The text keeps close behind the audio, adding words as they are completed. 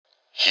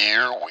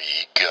Here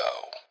we go.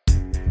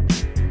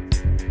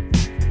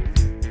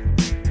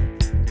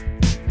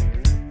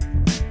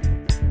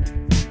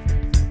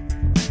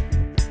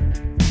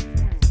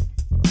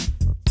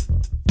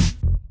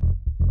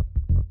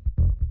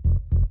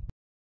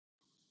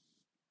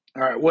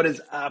 All right, what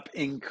is up,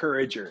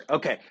 Encourager?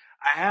 Okay,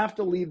 I have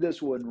to leave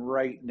this one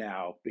right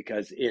now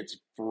because it's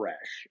fresh.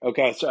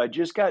 Okay, so I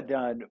just got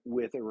done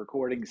with a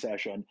recording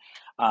session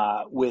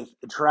with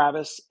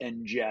Travis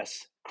and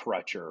Jess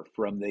Crutcher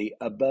from the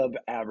Above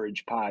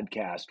Average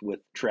podcast with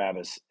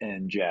Travis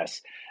and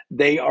Jess.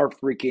 They are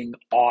freaking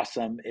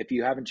awesome. If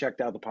you haven't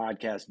checked out the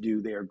podcast,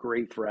 do. They are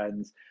great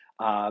friends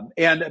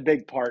and a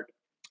big part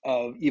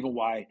of even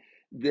why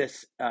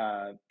this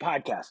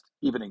podcast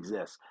even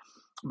exists.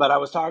 But I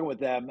was talking with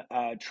them.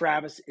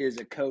 Travis is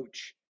a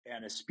coach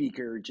and a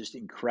speaker, just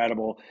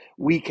incredible.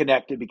 We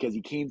connected because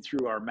he came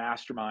through our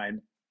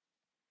mastermind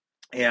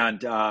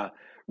and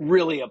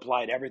really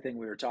applied everything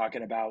we were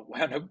talking about.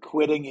 Wound up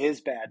quitting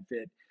his bad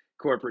fit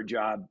corporate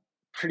job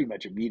pretty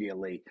much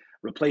immediately,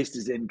 replaced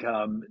his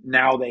income.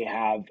 Now they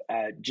have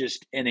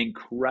just an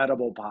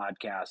incredible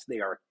podcast. They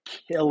are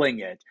killing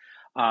it.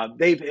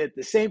 They've hit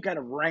the same kind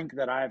of rank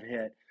that I've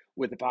hit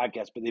with the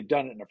podcast, but they've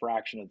done it in a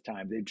fraction of the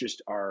time. They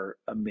just are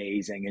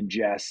amazing. And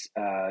Jess,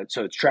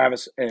 so it's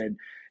Travis and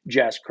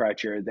Jess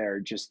Crutcher. They're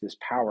just this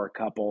power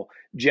couple.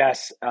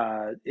 Jess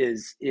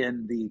is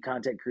in the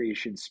content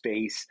creation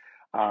space.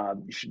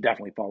 You should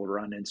definitely follow her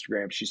on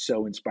Instagram. She's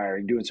so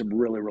inspiring, doing some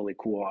really, really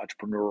cool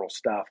entrepreneurial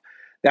stuff,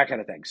 that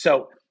kind of thing.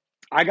 So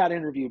I got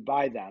interviewed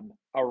by them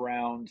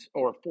around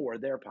or for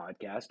their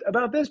podcast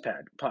about this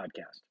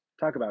podcast.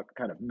 Talk about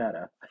kind of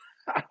meta,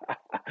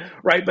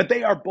 right? But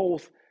they are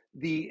both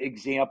the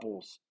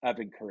examples of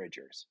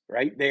encouragers,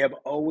 right? They have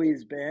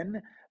always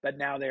been, but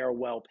now they are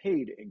well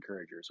paid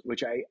encouragers,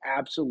 which I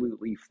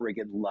absolutely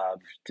friggin' love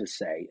to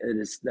say.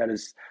 That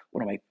is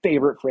one of my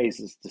favorite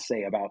phrases to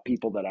say about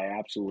people that I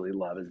absolutely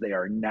love is they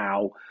are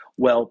now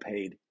well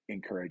paid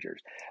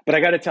encouragers. But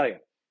I got to tell you,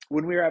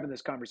 when we were having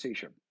this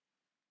conversation,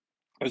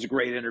 it was a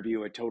great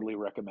interview. I totally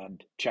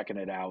recommend checking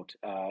it out.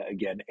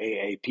 Again,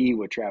 AAP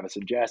with Travis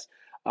and Jess.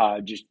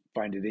 Just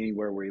find it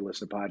anywhere where you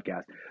listen to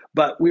podcasts.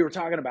 But we were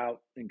talking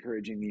about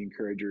encouraging the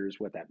encouragers,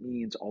 what that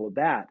means, all of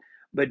that.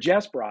 But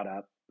Jess brought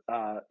up,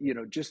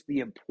 just the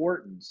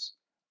importance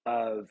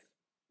of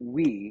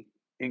we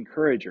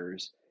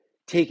encouragers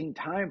taking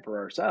time for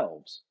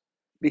ourselves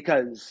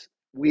because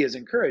we as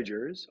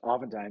encouragers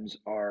oftentimes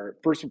are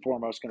first and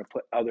foremost going to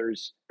put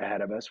others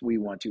ahead of us. We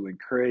want to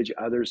encourage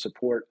others,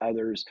 support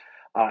others,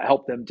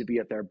 help them to be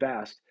at their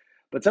best.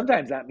 But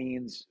sometimes that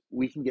means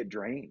we can get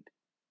drained.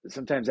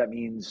 Sometimes that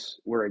means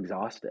we're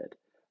exhausted.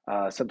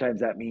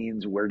 Sometimes that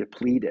means we're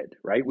depleted,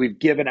 right? We've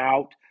given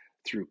out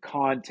through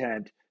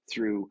content,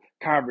 through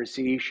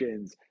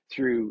conversations,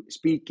 through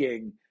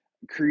speaking,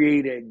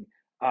 creating,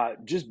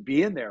 just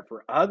being there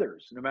for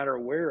others, no matter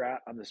where you're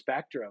at on the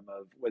spectrum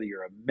of whether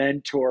you're a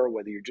mentor,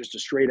 whether you're just a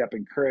straight up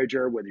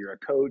encourager, whether you're a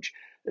coach,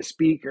 a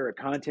speaker, a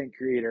content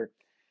creator.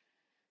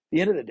 At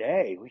the end of the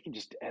day, we can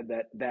just add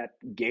that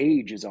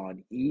gauge is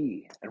on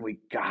E, and we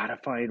gotta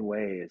find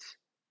ways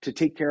to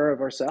take care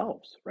of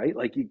ourselves, right?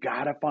 Like you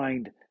gotta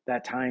find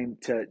that time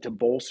to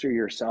bolster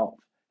yourself.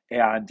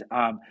 And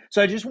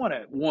so I just want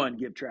to one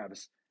give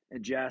Travis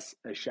and Jess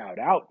a shout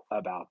out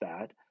about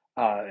that,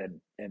 and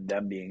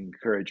them being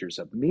encouragers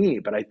of me.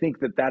 But I think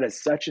that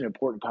is such an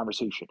important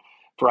conversation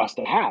for us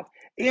to have.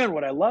 And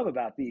what I love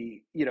about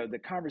the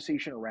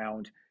conversation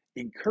around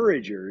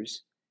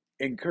encouragers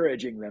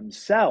encouraging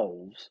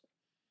themselves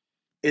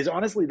is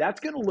honestly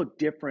that's going to look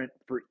different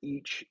for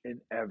each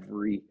and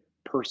every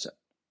person.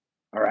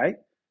 All right.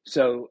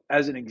 So,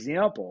 as an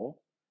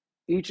example,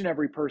 each and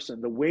every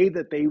person, the way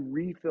that they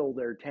refill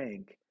their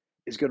tank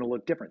is going to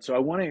look different. So, I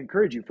want to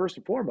encourage you, first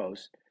and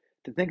foremost,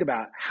 to think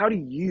about how do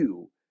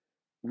you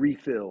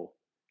refill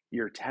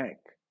your tank?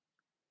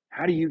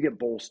 How do you get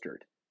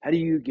bolstered? How do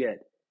you get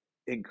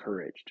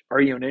encouraged?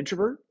 Are you an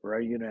introvert or are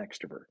you an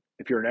extrovert?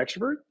 If you're an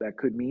extrovert, that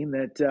could mean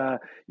that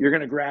you're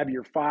going to grab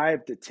your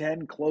 5 to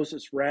 10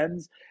 closest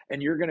friends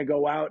and you're going to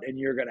go out and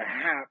you're going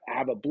to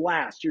have a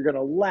blast. You're going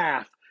to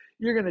laugh.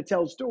 You're going to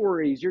tell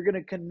stories. You're going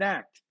to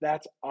connect.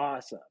 That's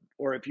awesome.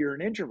 Or if you're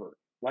an introvert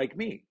like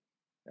me,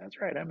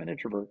 that's right, I'm an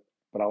introvert,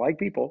 but I like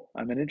people.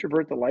 I'm an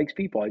introvert that likes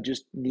people. I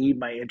just need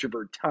my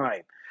introvert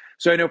time.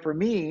 So I know for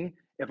me,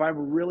 if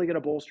I'm really going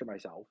to bolster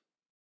myself,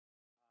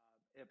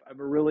 if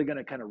I'm really going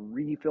to kind of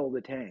refill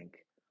the tank,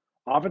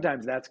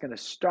 oftentimes that's going to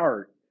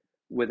start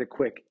with a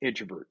quick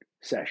introvert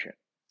session.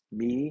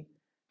 Me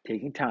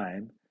taking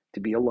time to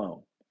be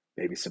alone,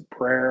 maybe some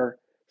prayer,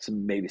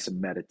 maybe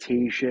some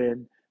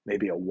meditation,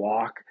 maybe a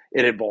walk.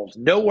 It involves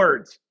no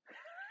words,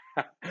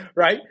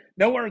 right?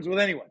 No words with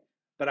anyone,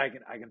 but I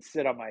can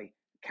sit on my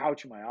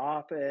couch in my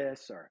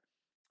office, or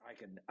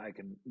I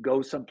can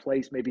go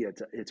someplace. Maybe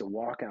it's a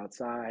walk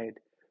outside,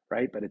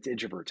 right? But it's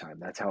introvert time.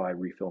 That's how I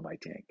refill my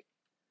tank.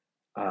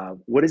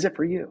 What is it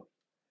for you?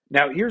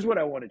 Now, here's what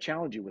I want to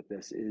challenge you with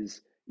this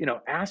is,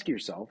 ask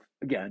yourself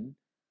again,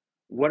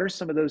 what are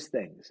some of those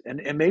things?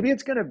 And maybe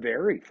it's going to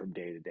vary from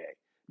day to day.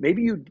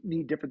 maybe you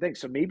need different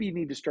things. So maybe you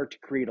need to start to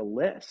create a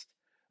list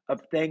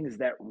of things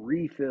that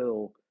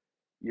refill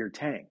your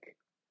tank.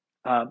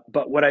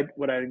 But what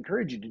I'd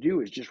encourage you to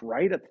do is just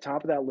write at the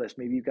top of that list.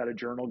 Maybe you've got a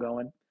journal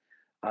going,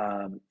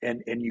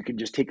 and you can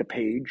just take a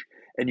page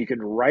and you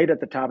can write at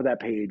the top of that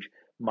page,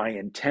 my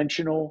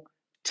intentional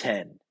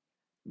 10,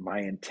 my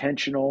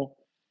intentional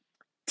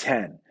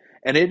 10.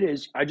 And it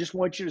is, I just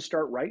want you to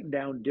start writing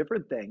down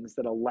different things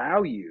that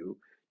allow you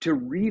to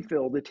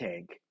refill the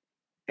tank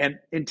and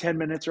in 10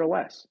 minutes or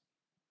less.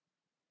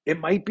 It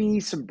might be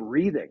some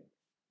breathing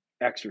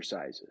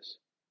exercises.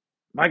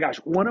 My gosh,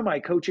 one of my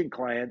coaching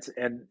clients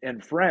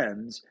and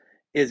friends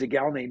is a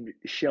gal named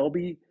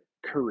Shelby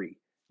Curry.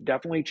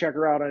 Definitely check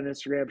her out on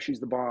Instagram. She's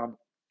the bomb.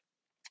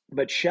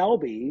 But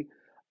Shelby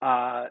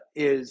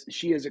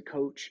she is a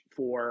coach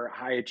for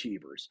high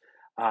achievers.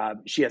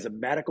 She has a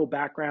medical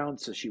background,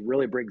 so she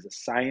really brings a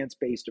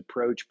science-based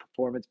approach,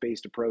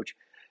 performance-based approach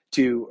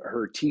to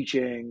her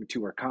teaching,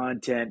 to her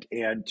content,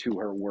 and to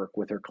her work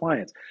with her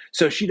clients.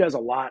 So she does a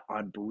lot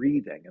on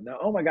breathing. And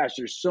oh my gosh,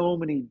 there's so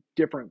many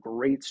different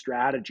great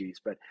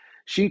strategies, but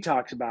she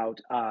talks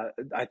about,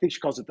 I think she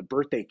calls it the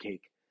birthday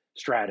cake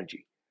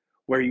strategy,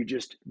 where you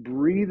just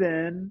breathe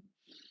in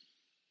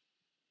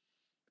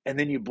and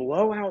then you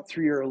blow out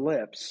through your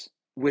lips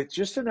with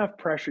just enough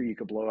pressure you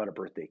could blow out a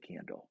birthday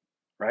candle.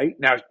 Right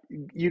now,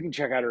 you can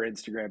check out her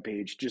Instagram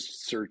page.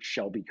 Just search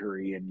Shelby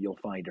Curry and you'll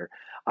find her.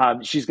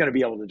 She's going to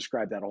be able to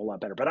describe that a whole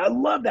lot better. But I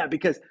love that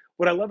because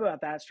what I love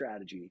about that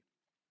strategy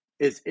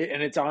and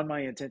it's on my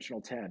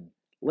intentional 10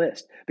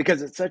 list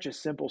because it's such a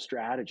simple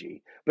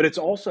strategy, but it's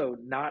also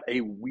not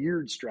a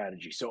weird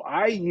strategy. So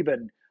I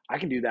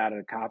can do that at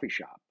a coffee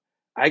shop.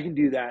 I can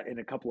do that in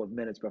a couple of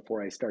minutes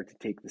before I start to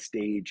take the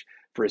stage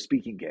for a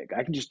speaking gig.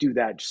 I can just do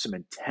that, just some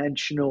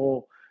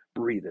intentional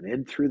breathing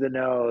in through the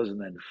nose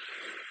and then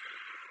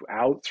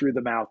out through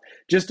the mouth,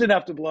 just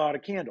enough to blow out a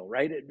candle,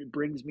 right? It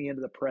brings me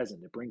into the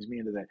present. It brings me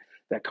into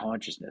that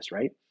consciousness,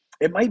 right?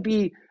 It might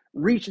be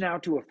reaching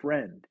out to a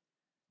friend.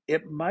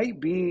 It might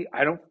be,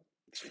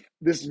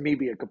 this is me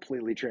being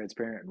completely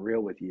transparent and real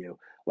with you.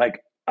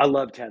 Like, I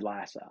love Ted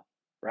Lasso,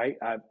 right?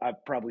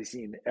 I've probably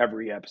seen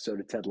every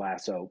episode of Ted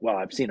Lasso. Well,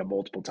 I've seen it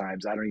multiple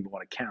times. I don't even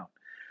want to count.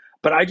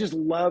 But I just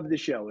love the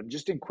show and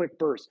just in quick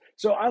bursts.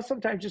 So I'll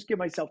sometimes just give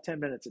myself 10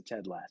 minutes of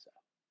Ted Lasso,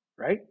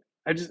 right?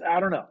 I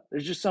don't know.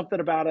 There's just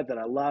something about it that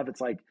I love. It's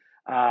like,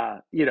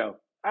 I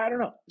don't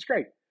know. It's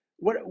great.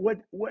 What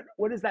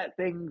is that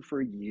thing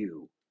for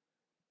you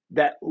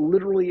that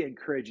literally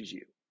encourages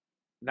you,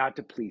 not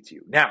depletes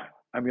you? Now,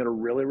 I'm going to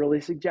really,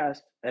 really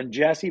suggest, and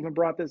Jess even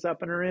brought this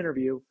up in her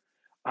interview,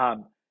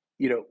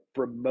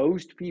 for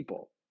most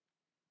people,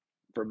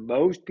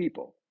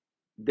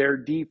 their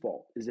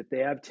default is if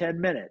they have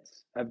 10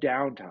 minutes of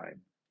downtime,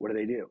 what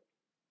do?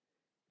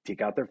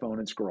 Take out their phone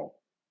and scroll.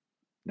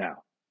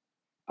 Now,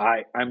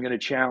 I'm going to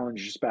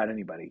challenge just about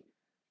anybody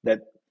that,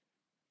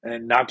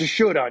 and not to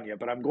shoot on you,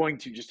 but I'm going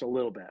to just a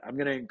little bit. I'm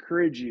going to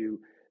encourage you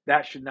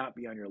that should not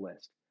be on your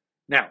list.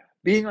 Now,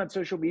 being on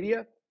social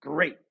media,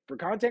 great. For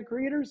content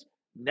creators,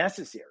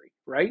 necessary,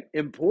 right?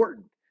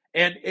 Important.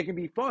 And it can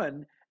be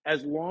fun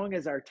as long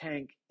as our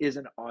tank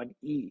isn't on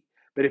E.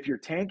 But if your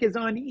tank is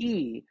on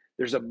E,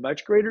 there's a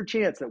much greater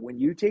chance that when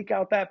you take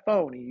out that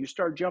phone and you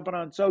start jumping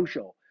on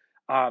social,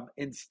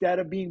 instead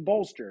of being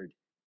bolstered,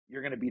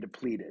 you're going to be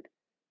depleted.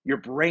 Your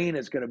brain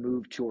is going to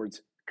move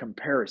towards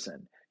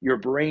comparison. Your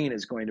brain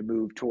is going to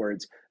move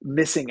towards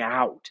missing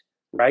out,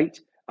 right?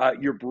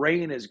 Your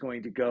brain is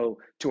going to go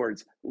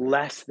towards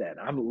less than.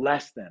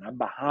 I'm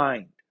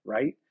behind,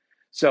 right?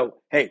 So,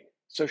 hey,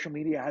 social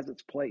media has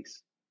its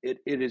place. It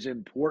is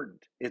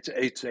important.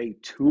 It's a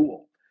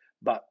tool.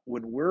 But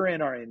when we're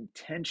in our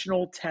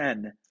intentional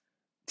 10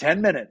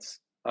 minutes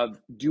of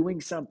doing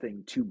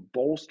something to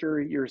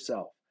bolster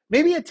yourself,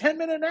 maybe a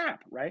 10-minute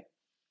nap, right?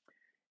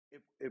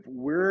 If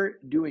we're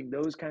doing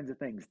those kinds of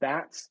things,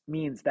 that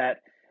means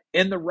that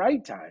in the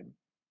right time,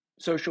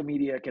 social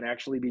media can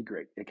actually be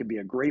great. It can be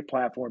a great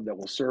platform that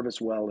will serve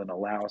us well and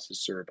allow us to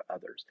serve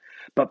others.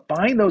 But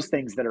find those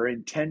things that are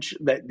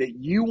that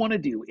you want to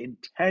do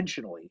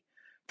intentionally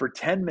for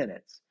 10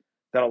 minutes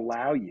that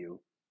allow you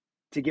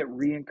to get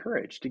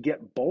re-encouraged, to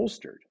get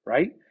bolstered,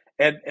 right?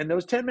 And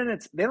those 10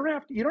 minutes, you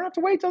don't have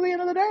to wait till the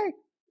end of the day.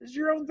 This is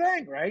your own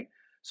thing, right?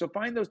 So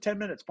find those 10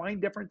 minutes,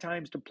 find different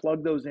times to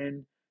plug those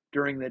in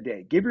during the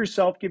day. Give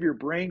your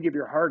brain, give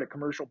your heart a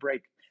commercial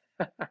break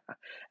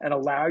and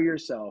allow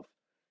yourself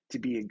to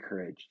be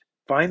encouraged.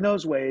 Find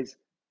those ways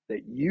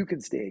that you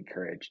can stay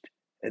encouraged,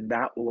 and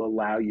that will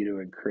allow you to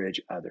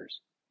encourage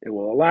others. It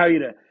will allow you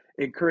to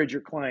encourage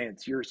your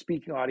clients, your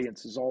speaking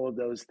audiences, all of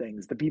those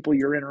things, the people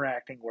you're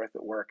interacting with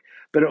at work,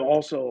 but it'll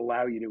also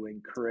allow you to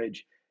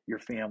encourage your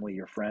family,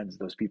 your friends,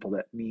 those people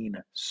that mean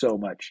so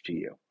much to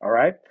you. All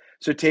right?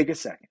 So take a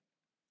second.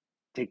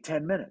 Take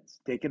 10 minutes.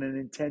 Take an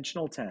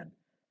intentional 10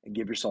 and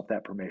give yourself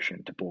that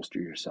permission to bolster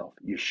yourself.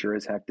 You sure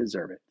as heck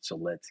deserve it. So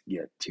let's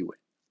get to it.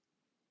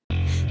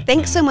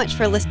 Thanks so much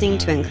for listening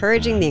to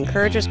Encouraging the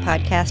Encouragers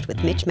podcast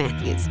with Mitch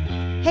Matthews.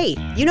 Hey,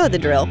 you know the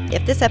drill.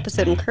 If this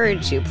episode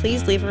encouraged you,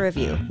 please leave a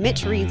review.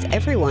 Mitch reads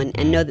everyone,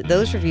 and know that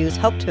those reviews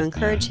help to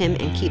encourage him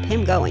and keep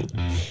him going.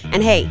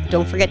 And hey,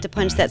 don't forget to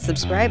punch that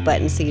subscribe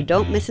button so you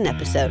don't miss an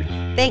episode.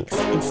 Thanks,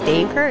 and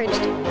stay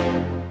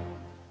encouraged.